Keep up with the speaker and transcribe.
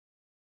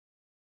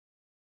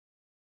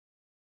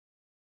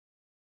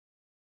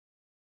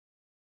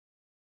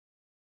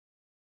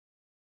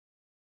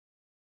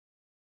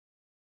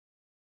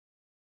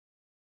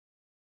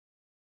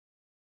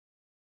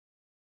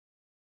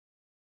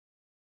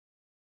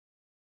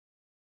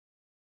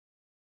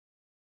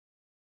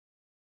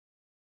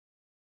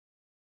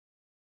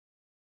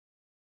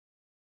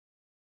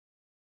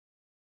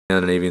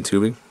Scandinavian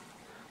tubing.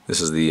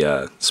 This is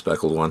the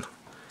speckled one.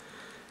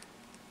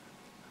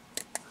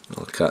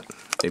 I'll cut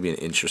maybe an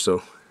inch or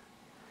so.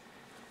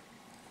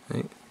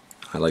 Okay.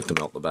 I like to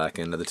melt the back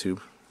end of the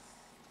tube.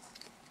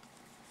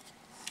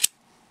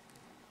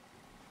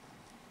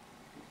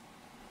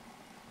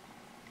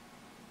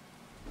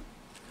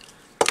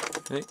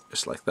 Okay,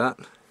 just like that.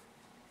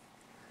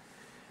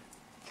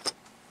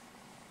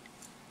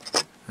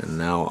 And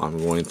now I'm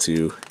going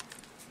to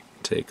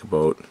take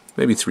about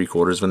maybe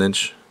 3/4 of an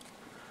inch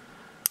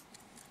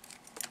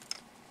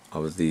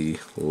of the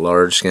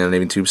large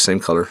Scandinavian tube, same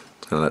color,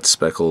 kind of that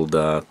speckled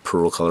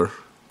pearl color.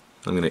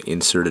 I'm going to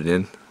insert it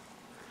in.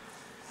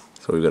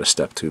 So we've got a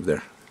step tube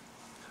there.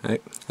 Okay.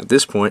 At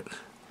this point,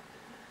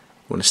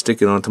 I'm going to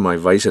stick it onto my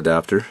vise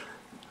adapter,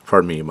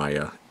 pardon me,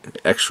 my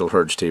extra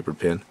large tapered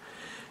pin,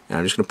 and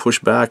I'm just going to push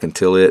back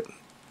until it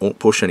won't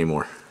push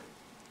anymore.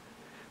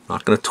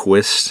 Not going to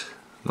twist,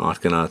 not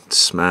going to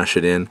smash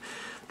it in,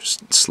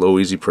 just slow,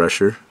 easy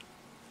pressure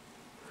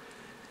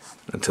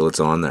until it's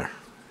on there.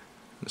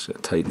 Just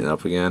going to tighten it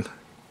up again.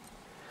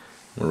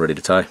 We're ready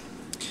to tie.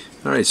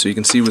 Alright, so you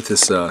can see with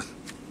this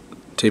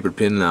tapered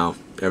pin now,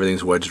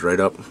 everything's wedged right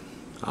up.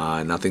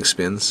 Nothing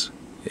spins.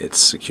 It's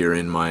secure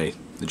in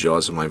the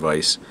jaws of my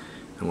vise,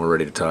 and we're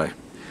ready to tie.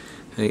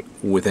 Okay,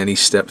 with any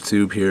step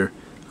tube here,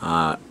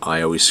 I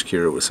always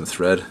secure it with some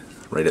thread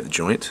right at the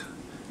joint.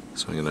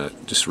 So I'm going to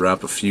just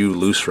wrap a few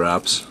loose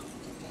wraps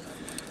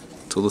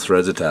until the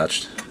thread's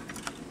attached.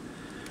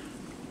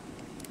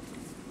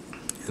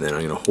 And then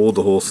I'm going to hold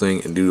the whole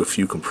thing and do a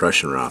few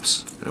compression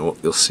wraps. And what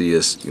you'll see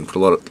is you can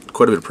put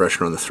quite a bit of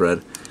pressure on the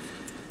thread,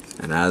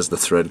 and as the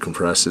thread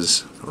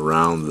compresses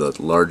around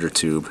the larger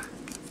tube,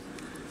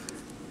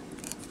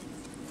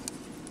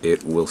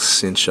 it will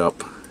cinch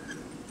up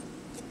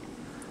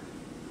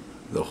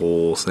the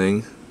whole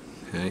thing.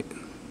 Okay,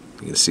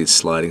 you can see it's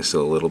sliding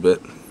still a little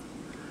bit.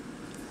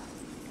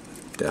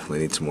 Definitely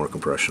need some more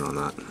compression on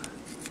that.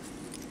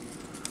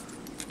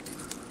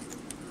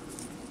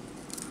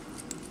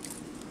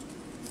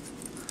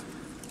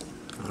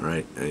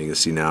 Alright, and you can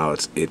see now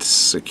it's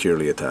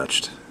securely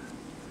attached.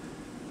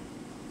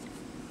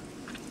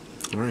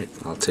 Alright,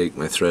 I'll take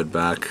my thread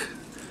back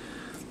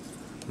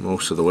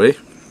most of the way.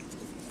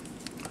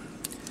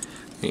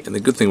 And the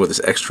good thing with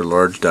this extra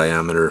large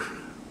diameter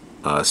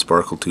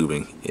sparkle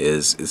tubing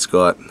is it's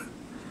got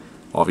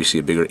obviously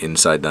a bigger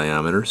inside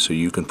diameter, so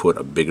you can put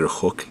a bigger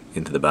hook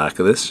into the back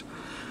of this.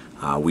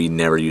 We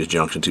never use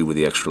junction tube with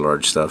the extra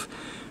large stuff.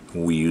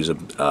 We use a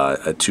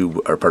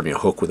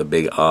hook with a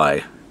big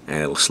eye,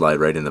 and it'll slide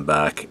right in the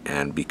back.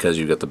 And because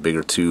you've got the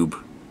bigger tube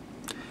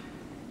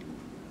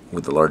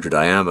with the larger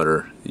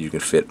diameter, you can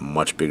fit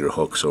much bigger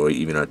hooks. So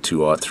even a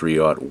 2/0,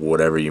 3/0,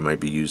 whatever you might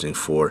be using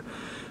for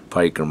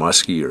pike or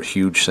muskie or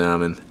huge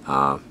salmon,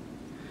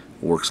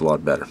 works a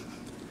lot better.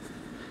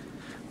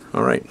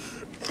 Alright,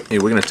 hey,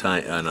 we're going to tie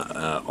an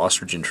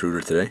Ostrich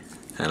Intruder today,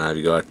 and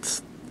I've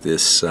got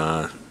this,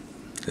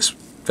 this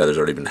feather's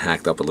already been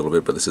hacked up a little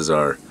bit, but this is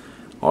our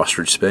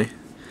Ostrich Spey.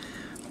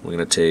 We're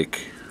going to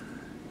take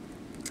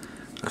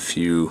a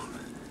few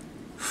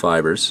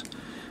fibers,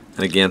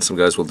 and again, some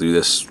guys will do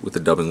this with a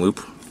dubbing loop.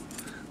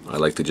 I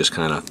like to just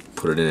kind of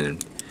put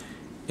it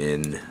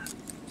in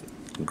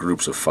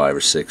groups of 5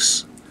 or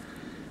 6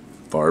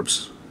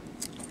 barbs.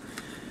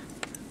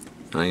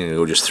 I'm going to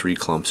go just 3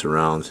 clumps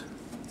around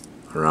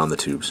the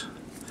tubes.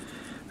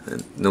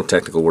 And no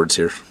technical words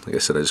here. Like I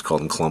said, I just call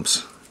them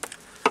clumps.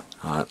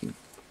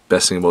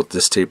 Best thing about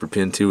this taper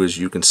pin too is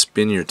you can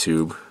spin your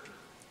tube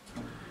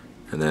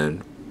and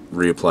then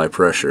reapply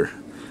pressure.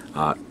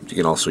 You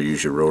can also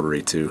use your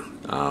rotary too.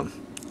 I'm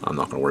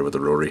not going to worry about the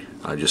rotary.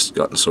 I've just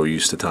gotten so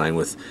used to tying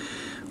with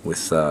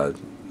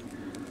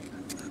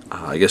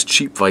I guess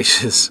cheap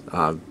vices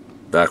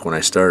back when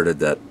I started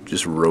that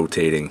just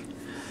rotating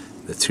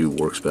the tube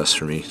works best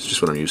for me. It's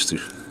just what I'm used to.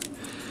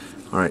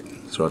 Alright,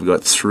 so I've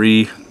got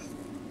three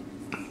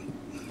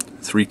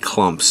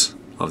clumps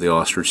of the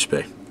Ostrich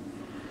Spey.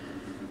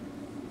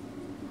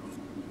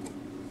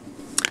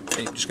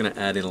 Okay, I'm just going to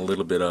add in a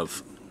little bit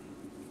of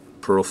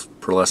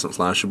pearlescent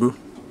flashabou,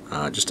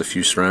 just a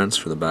few strands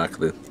for the back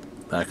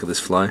of this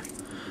fly.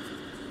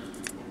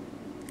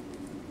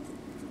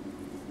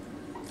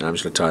 And I'm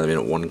just going to tie them in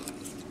at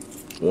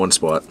one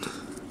spot.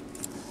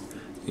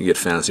 You get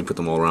fancy and put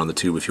them all around the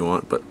tube if you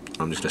want, but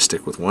I'm just going to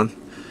stick with one.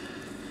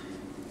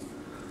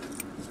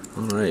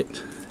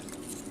 Alright.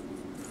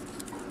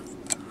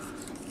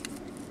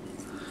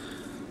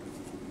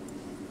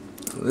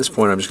 At this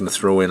point I'm just going to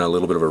throw in a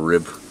little bit of a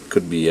rib.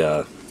 Could be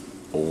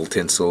oval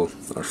tinsel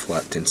or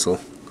flat tinsel.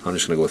 I'm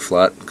just going to go with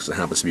flat because it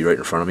happens to be right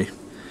in front of me.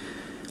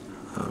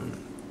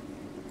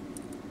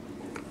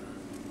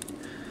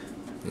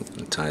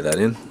 Tie that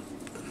in.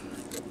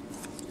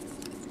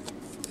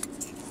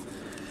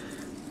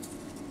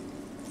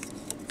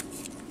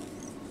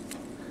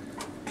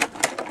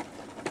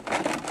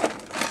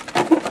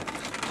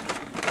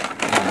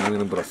 I'm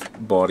going to put a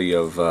body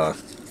of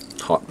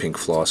hot pink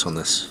floss on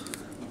this.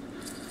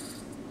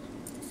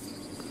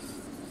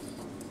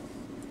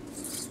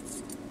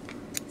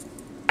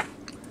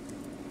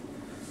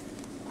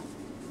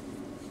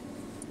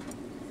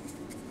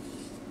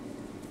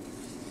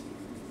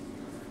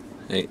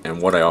 Okay,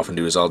 and what I often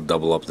do is I'll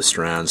double up the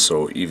strands,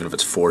 so even if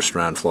it's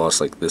 4-strand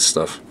floss like this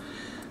stuff,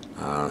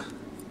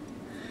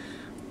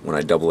 when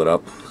I double it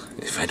up,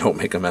 if I don't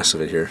make a mess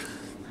of it here.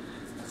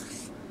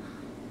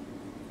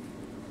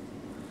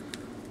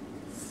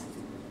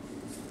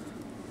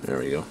 There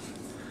we go.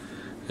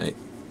 Okay.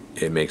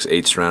 It makes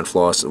 8-strand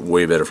floss,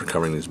 way better for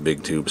covering these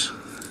big tubes.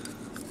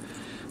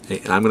 Okay,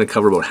 and I'm going to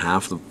cover about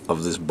half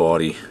of this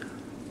body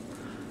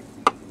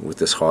with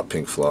this hot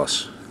pink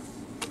floss.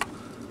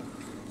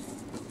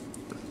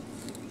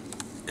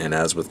 And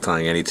as with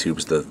tying any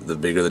tubes, the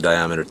bigger the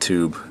diameter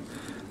tube,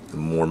 the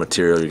more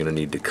material you're going to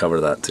need to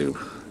cover that tube.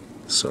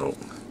 So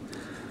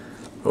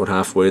about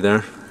halfway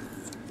there,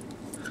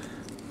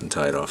 and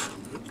tie it off.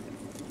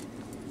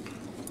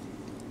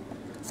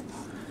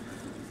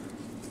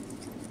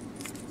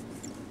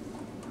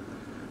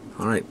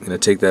 Alright, I'm going to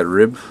take that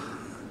rib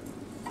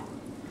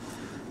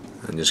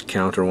and just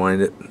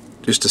counterwind it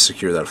just to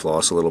secure that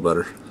floss a little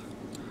better.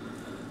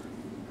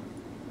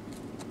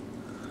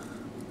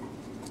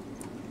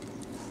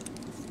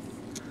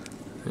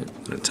 Okay,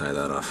 I'm going to tie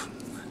that off.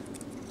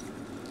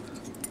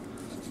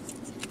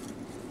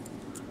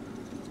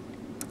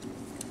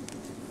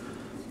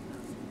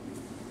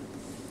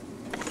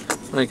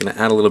 I'm going to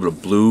add a little bit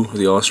of blue with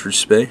the Ostrich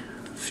Spey,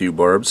 a few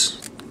barbs,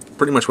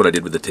 pretty much what I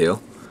did with the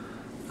tail.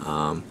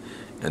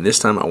 And this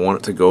time I want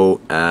it to go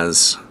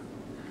as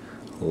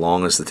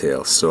long as the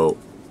tail, so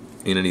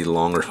you're going to need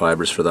longer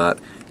fibers for that.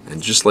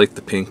 And just like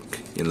the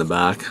pink in the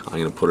back, I'm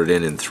going to put it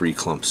in 3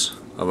 clumps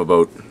of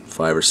about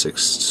 5 or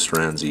 6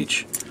 strands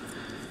each.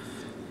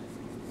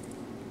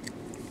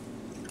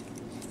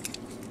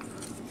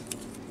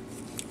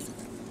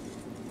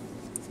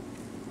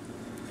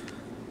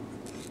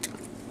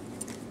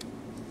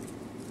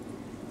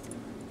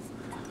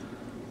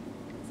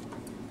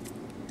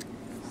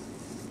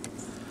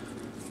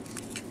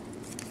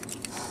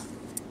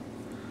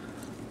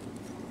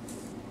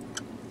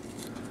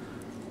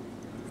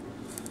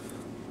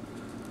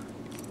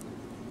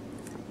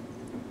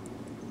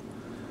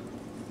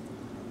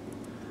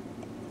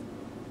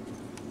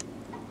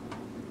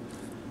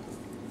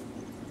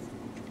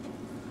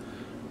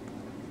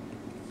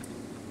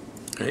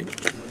 Okay.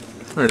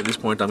 Alright, at this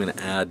point I'm going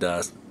to add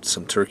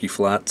some turkey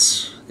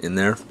flats in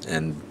there,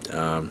 and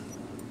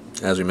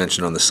as we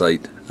mentioned on the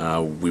site,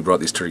 we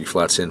brought these turkey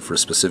flats in for a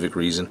specific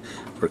reason,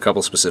 for a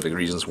couple specific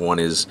reasons. One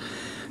is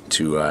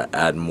to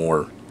add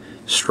more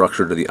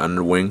structure to the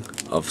underwing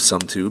of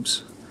some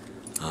tubes.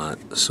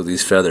 So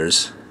these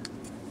feathers,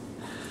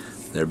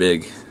 they're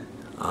big.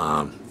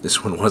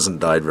 This one wasn't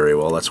dyed very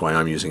well, that's why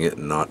I'm using it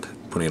and not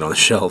putting it on the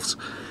shelves.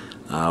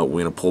 We're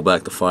going to pull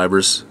back the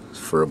fibers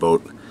for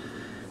about,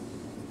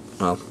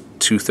 well,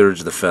 2/3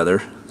 of the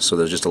feather, so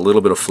there's just a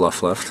little bit of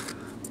fluff left.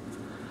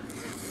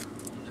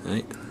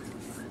 Okay.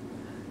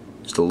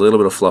 Just a little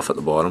bit of fluff at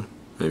the bottom,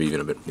 maybe even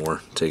a bit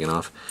more taken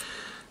off.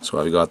 So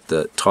I've got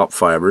the top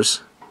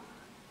fibers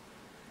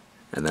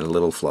and then a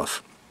little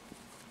fluff.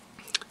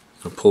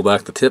 I'll pull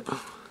back the tip.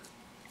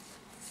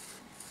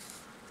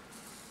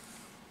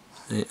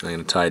 Okay, and I'm going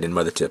to tie it in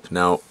by the tip.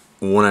 Now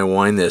when I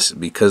wind this,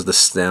 because the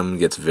stem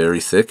gets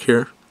very thick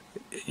here,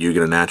 you're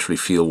going to naturally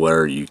feel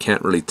where you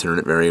can't really turn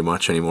it very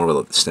much anymore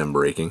without the stem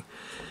breaking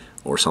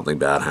or something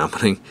bad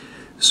happening.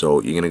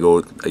 So you're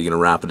going to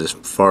wrap it as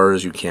far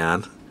as you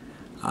can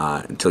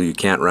until you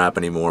can't wrap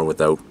anymore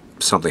without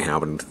something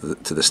happening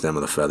to the stem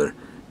of the feather.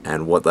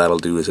 And what that'll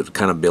do is it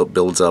kind of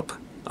builds up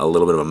a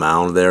little bit of a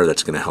mound there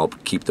that's going to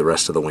help keep the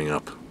rest of the wing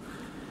up.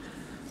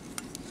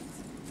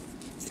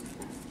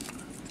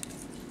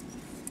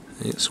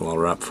 Okay, so I'll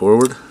wrap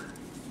forward.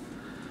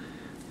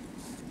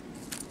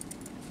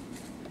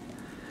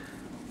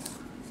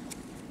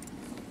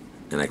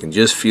 And I can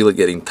just feel it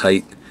getting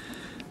tight.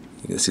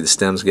 You can see the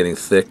stem's getting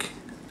thick,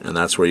 and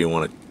that's where you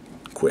want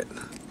to quit.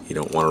 You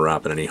don't want to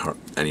wrap it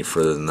any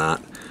further than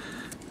that.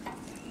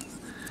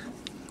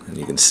 And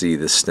you can see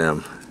the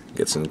stem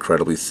gets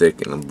incredibly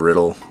thick and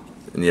brittle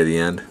near the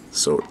end,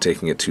 so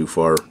taking it too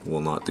far will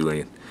not do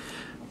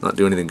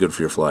anything good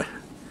for your fly.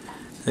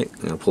 Okay,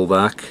 I'm going to pull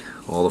back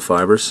all the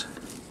fibers.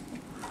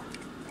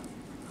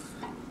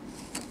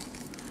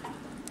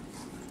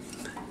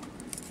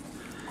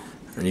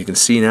 And you can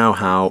see now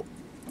how,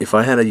 if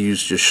I had to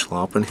use just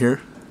schlappen here,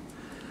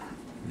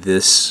 the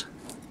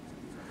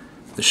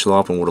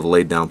schlappen would have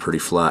laid down pretty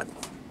flat.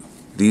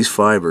 These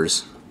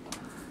fibers,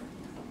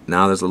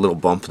 now there's a little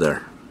bump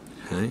there,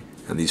 okay?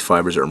 And these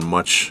fibers are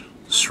much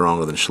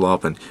stronger than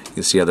schlappen. You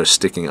can see how they're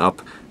sticking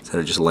up instead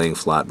of just laying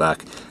flat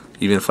back.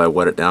 Even if I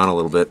wet it down a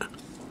little bit,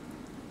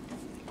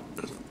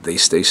 they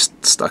stay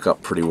stuck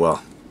up pretty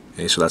well.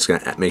 Okay, so that's going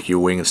to make your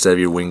wing, instead of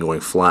your wing going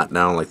flat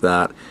down like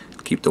that,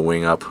 keep the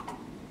wing up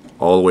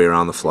all the way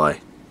around the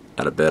fly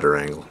at a better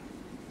angle.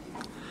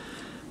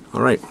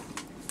 Alright,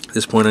 at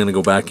this point I'm going to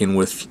go back in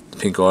with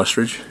pink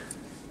ostrich,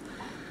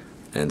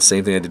 and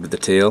same thing I did with the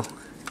tail.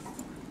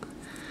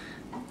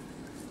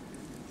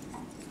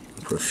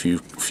 Put a few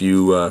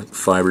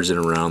fibers in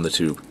around the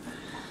tube.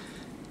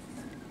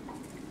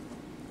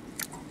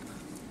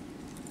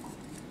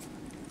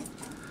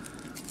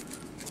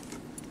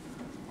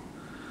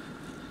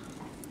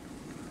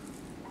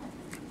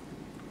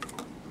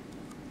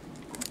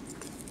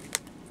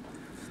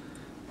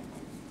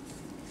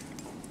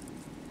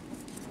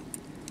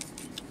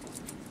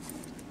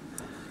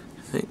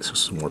 so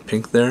some more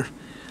pink there.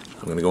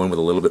 I'm going to go in with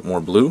a little bit more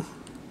blue.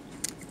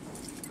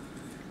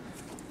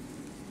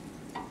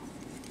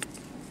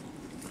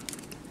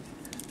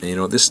 And you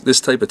know,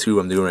 this type of tube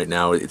I'm doing right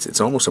now,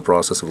 it's almost a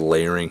process of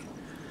layering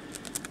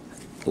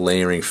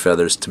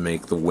feathers to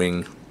make the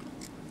wing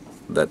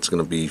that's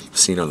going to be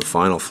seen on the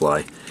final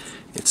fly.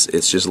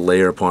 It's just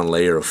layer upon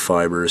layer of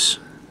fibers,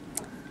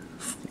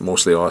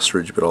 mostly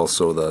ostrich, but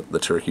also the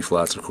turkey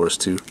flats, of course,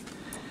 too.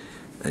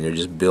 And you're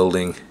just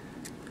building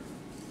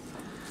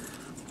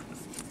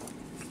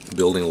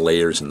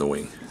layers in the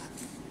wing.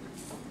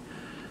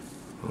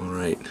 All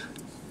right.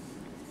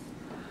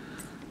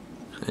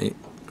 Okay.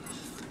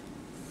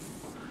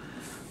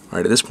 All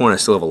right. At this point, I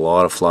still have a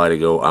lot of fly to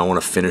go. I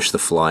want to finish the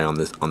fly on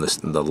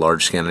the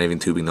large Scandinavian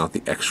tubing, not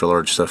the extra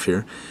large stuff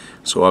here.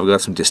 So I've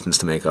got some distance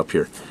to make up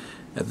here.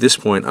 At this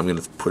point, I'm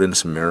going to put in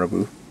some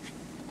marabou.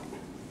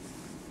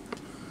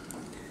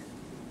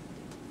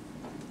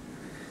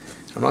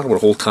 I'm not going to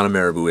put a whole ton of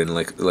marabou in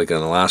like an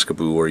Alaska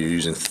boo where you're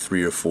using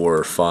 3 or 4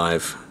 or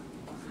 5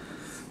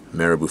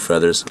 marabou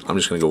feathers. I'm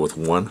just going to go with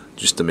 1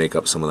 just to make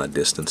up some of that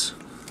distance.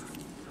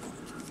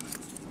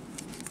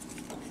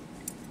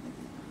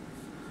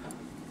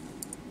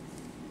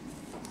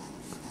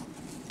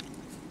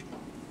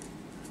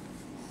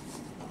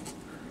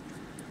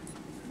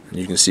 And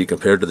you can see,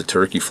 compared to the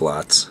turkey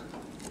flats,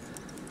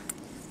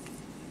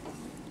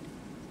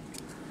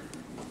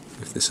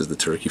 if this is the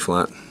turkey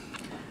flat,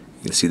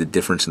 you can see the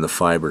difference in the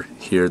fiber.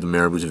 Here the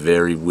marabou is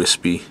very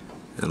wispy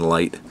and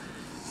light,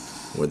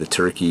 where the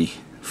turkey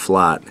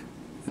flat,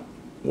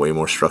 way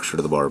more structure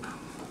to the barb.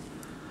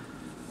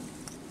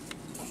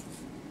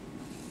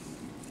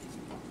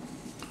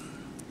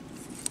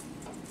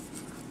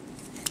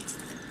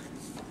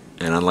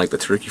 And unlike the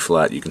turkey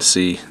flat, you can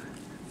see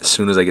as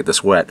soon as I get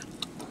this wet,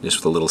 just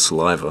with a little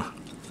saliva,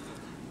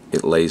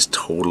 it lays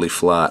totally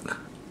flat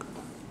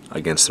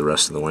against the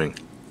rest of the wing.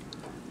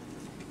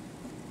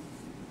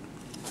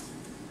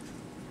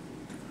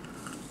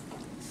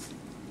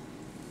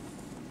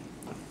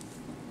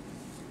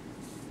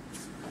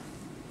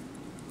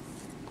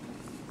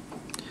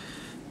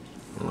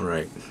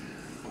 Alright.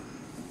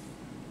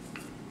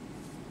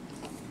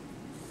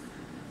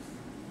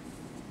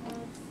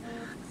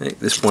 At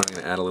this point I'm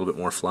going to add a little bit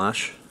more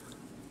flash.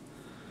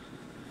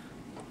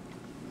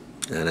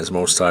 And as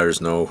most tyers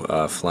know,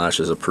 flash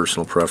is a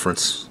personal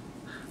preference.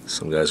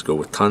 Some guys go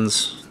with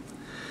tons.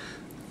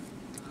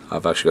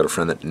 I've actually got a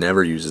friend that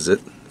never uses it,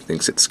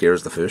 thinks it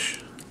scares the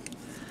fish.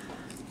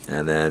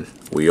 And then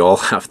we all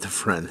have the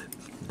friend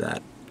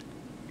that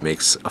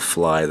makes a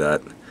fly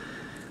that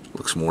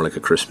looks more like a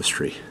Christmas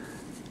tree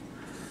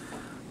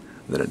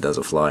than it does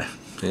a fly.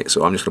 Okay,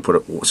 so I'm just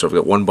going to put so I've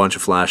got 1 bunch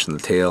of flash in the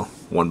tail,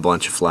 1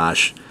 bunch of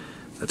flash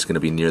that's going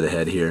to be near the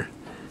head here,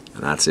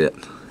 and that's it.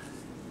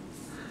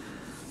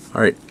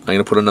 Alright, I'm going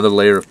to put another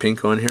layer of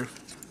pink on here.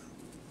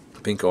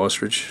 Pink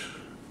ostrich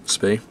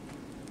spey.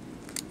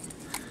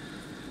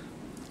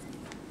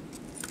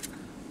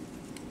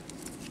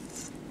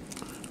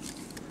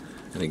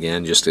 And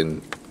again, just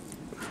in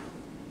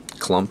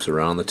clumps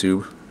around the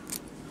tube.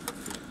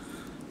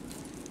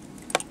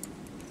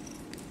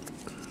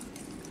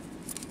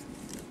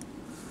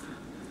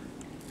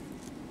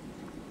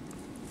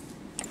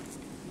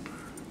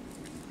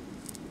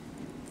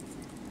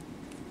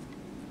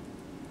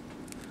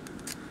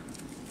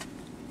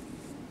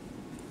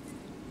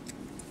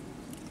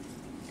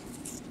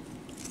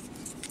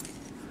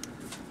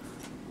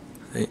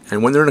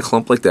 And when they're in a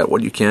clump like that,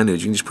 what you can do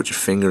is you can just put your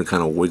finger and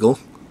kind of wiggle,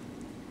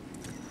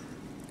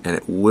 and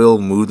it will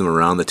move them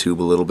around the tube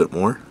a little bit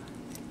more.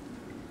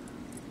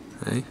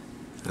 Okay?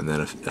 And then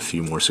a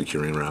few more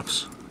securing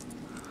wraps.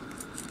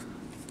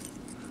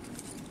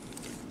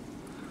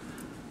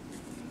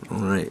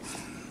 Alright.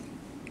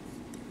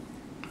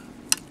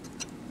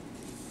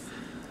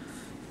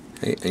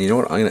 Okay, and you know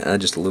what? I'm going to add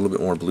just a little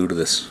bit more blue to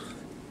this.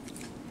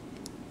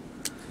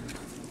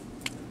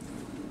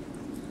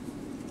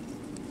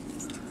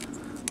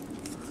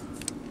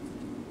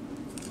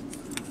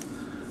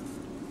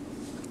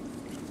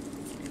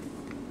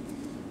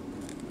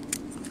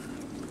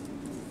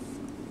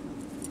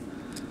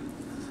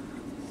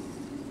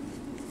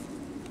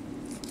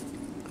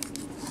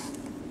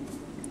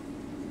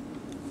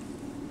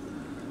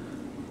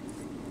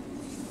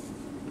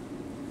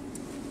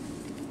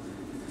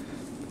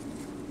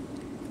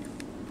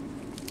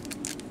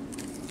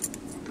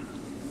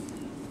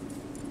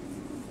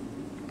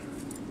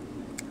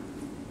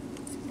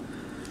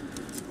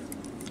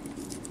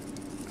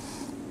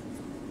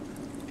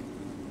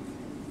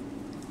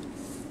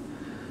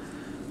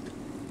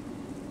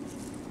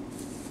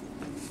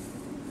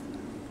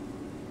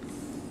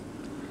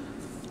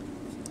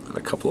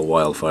 A couple of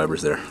wild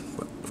fibers there,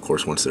 but of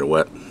course once they're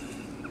wet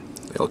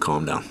they'll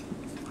calm down.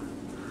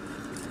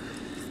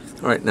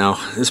 Alright, now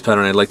this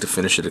pattern I'd like to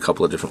finish it a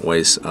couple of different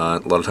ways. A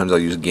lot of times I'll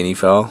use guinea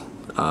fowl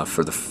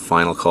for the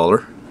final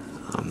collar.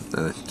 And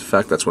in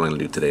fact that's what I'm going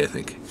to do today, I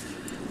think.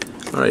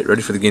 Alright,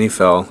 ready for the guinea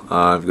fowl.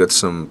 I've got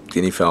some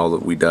guinea fowl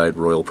that we dyed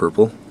royal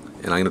purple,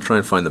 and I'm going to try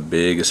and find the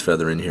biggest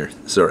feather in here.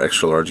 This is our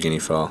extra large guinea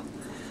fowl.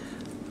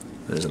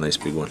 There's a nice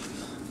big one.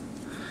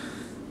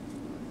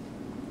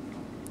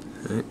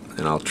 Okay,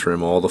 and I'll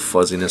trim all the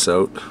fuzziness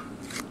out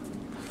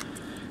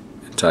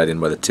and tie it in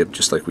by the tip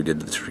just like we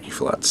did the turkey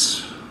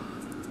flats.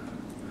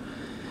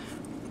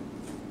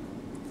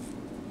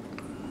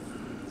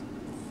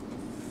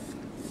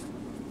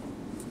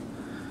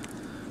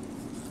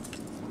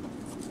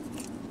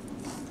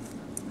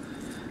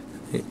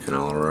 Okay, and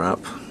I'll wrap,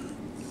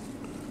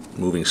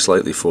 moving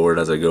slightly forward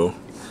as I go.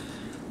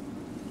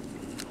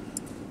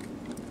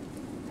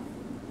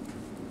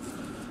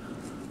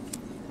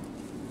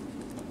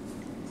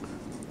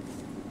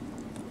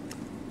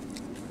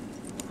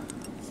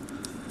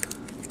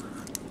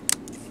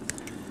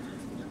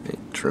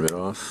 Trim it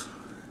off.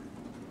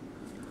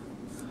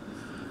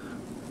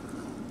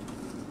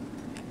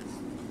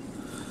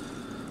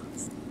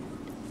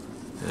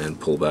 And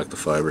pull back the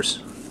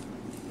fibers.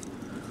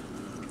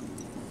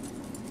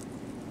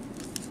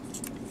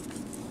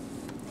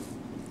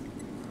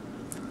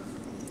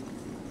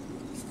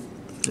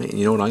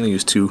 You know what? I'm going to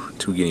use two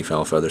guinea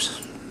fowl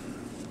feathers.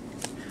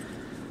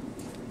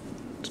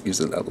 Just use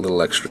that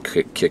little extra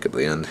kick at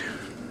the end.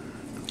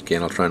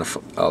 Again, I'll try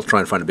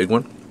and find a big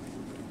one.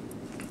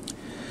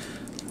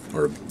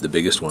 Or the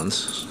biggest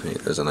ones. Hey,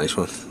 there's a nice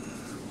one.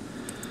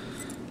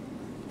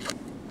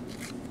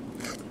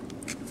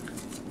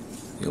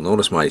 You'll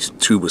notice my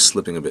tube was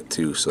slipping a bit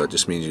too, so that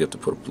just means you have to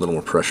put a little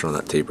more pressure on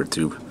that tapered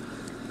tube.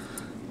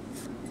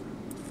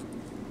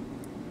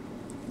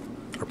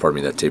 Or pardon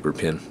me, that tapered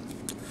pin.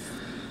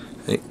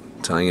 Hey,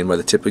 tying in by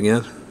the tip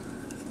again.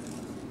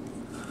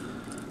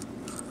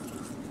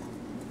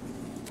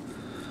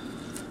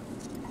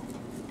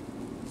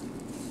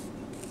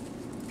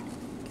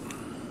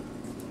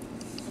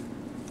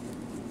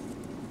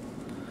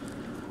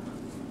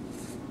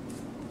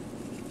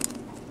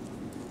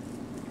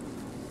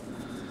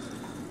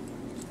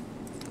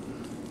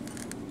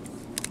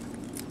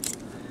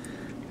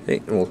 Okay,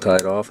 and we'll tie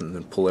it off and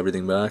then pull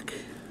everything back.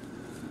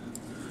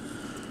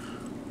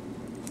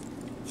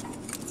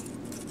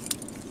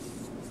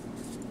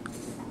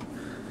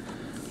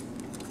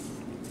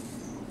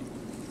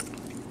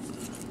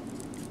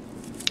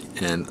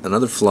 And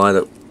another fly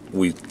that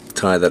we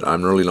tie that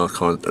I'm really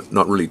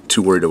not really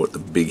too worried about the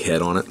big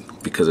head on it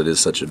because it is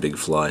such a big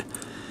fly.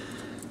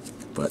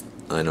 But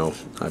I know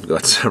I've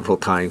got several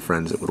tying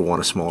friends that would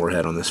want a smaller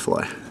head on this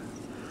fly.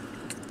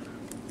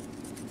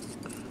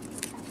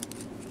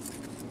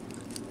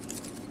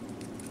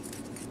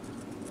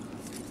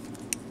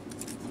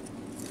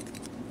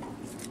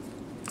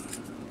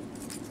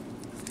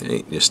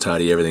 Okay, just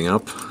tidy everything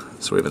up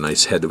so we have a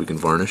nice head that we can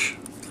varnish.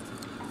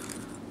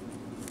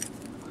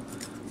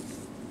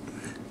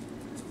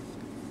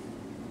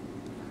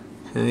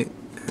 Okay,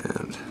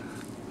 and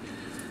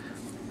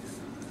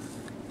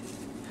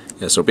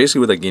yeah, so basically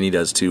what that guinea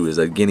does too is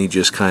that guinea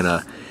just kind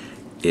of,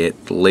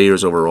 it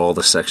layers over all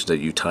the sections that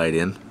you tied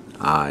in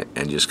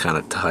and just kind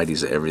of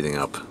tidies everything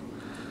up.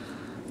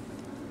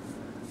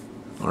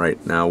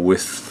 Alright, now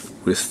with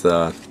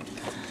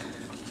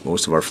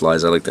most of our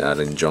flies I like to add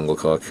in jungle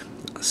cock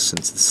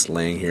since it's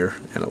laying here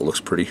and it looks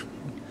pretty.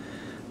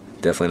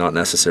 Definitely not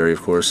necessary,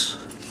 of course,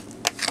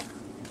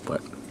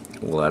 but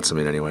we'll add some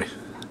in anyway.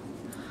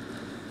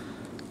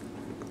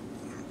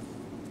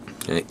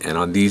 Okay, and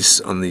on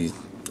the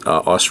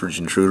Ostrich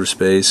Intruder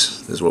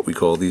Speys, is what we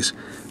call these,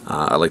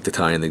 I like to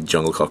tie in the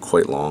jungle cock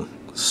quite long,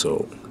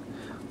 so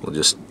we'll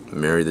just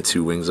marry the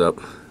two wings up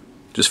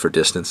just for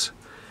distance,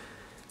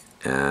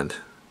 and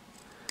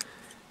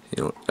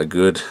you know, a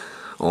good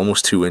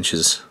almost 2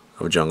 inches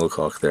of a jungle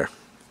cock there.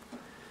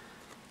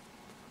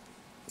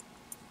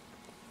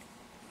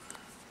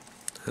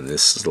 And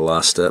this is the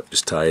last step,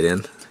 just tie it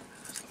in.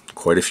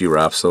 Quite a few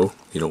wraps though,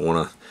 you don't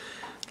want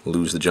to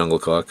lose the jungle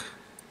cock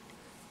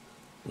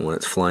when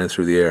it's flying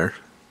through the air.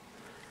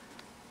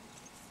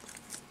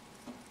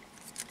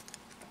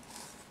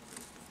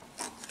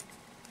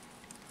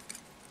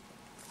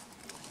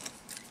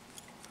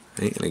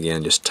 Okay, and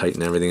again, just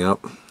tighten everything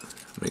up,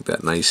 make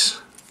that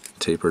nice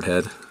tapered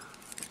head.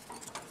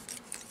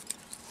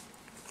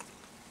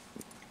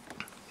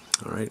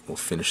 Alright, we'll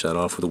finish that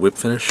off with a whip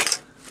finish.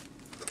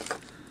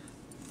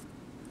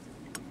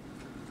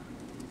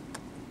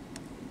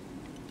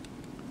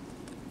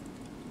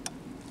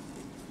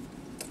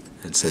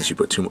 And since you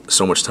put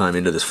so much time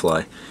into this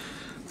fly,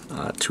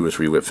 2 or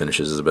 3 whip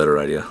finishes is a better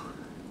idea.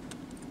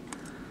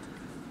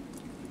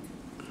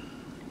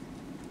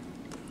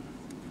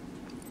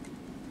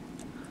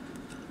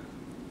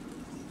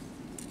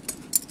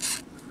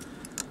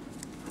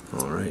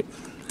 Alright.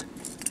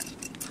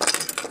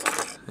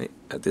 Okay,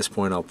 at this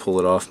point I'll pull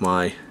it off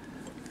my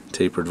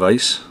tapered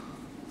vise,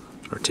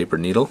 or tapered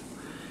needle.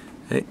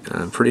 Okay,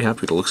 and I'm pretty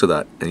happy with the looks of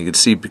that. And you can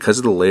see, because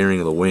of the layering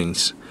of the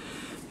wings,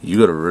 you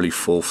got a really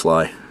full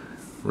fly.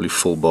 Really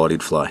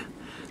full-bodied fly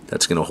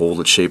that's going to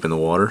hold its shape in the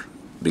water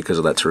because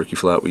of that turkey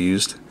flat we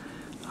used,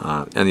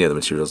 and the other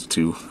materials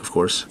too, of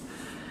course.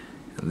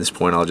 At this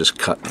point I'll just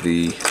cut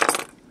the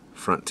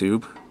front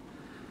tube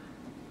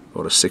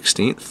about a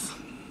 1/16,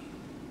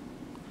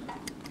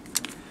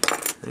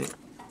 okay,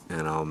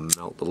 and I'll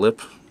melt the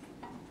lip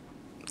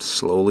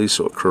slowly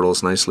so it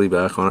curls nicely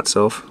back on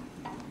itself.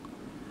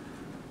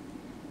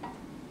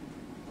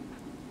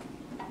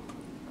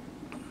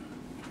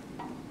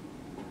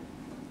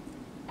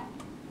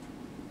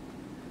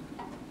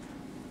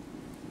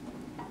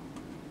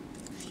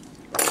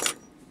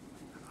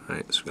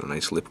 Alright, so we've got a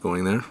nice lip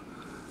going there.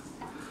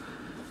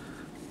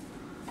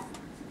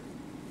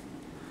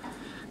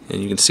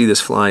 And you can see this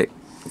fly,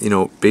 you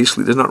know,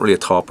 basically there's not really a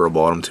top or a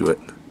bottom to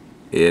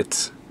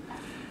it.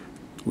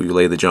 We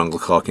lay the jungle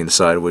caulking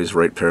sideways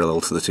right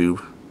parallel to the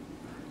tube,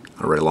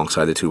 or right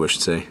alongside the tube I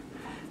should say,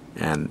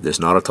 and there's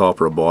not a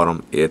top or a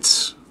bottom.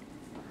 It's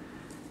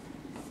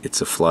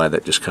a fly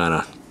that just kind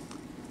of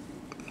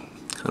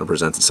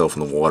presents itself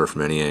in the water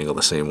from any angle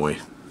the same way.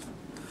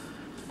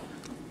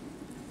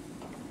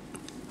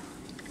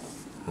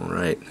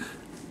 Alright.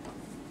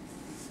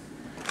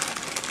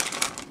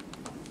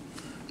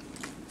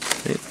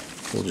 Okay.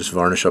 We'll just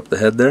varnish up the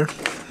head there.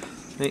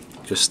 Okay.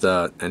 Just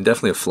and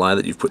definitely a fly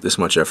that you've put this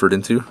much effort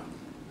into.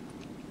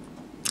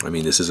 I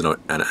mean, this isn't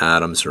an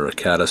Adams or a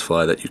caddis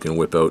fly that you can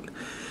whip out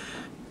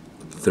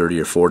 30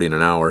 or 40 in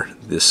an hour.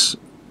 This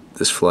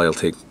fly will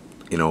take,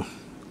 you know,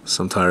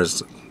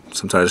 sometimes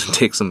it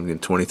takes them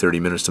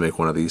 20-30 minutes to make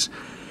one of these,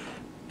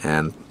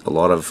 and a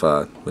lot of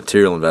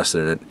material invested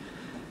in it.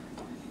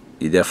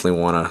 You definitely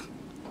want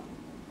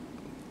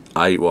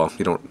to, well,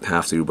 you don't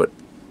have to, but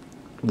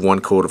one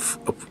coat of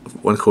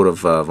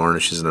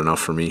varnish isn't enough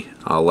for me.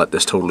 I'll let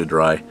this totally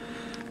dry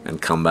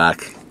and come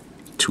back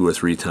 2 or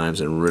 3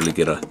 times and really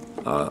get a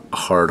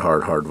hard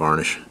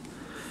varnish.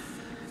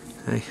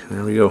 Hey,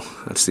 there we go.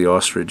 That's the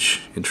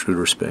Ostrich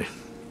Intruder Spey.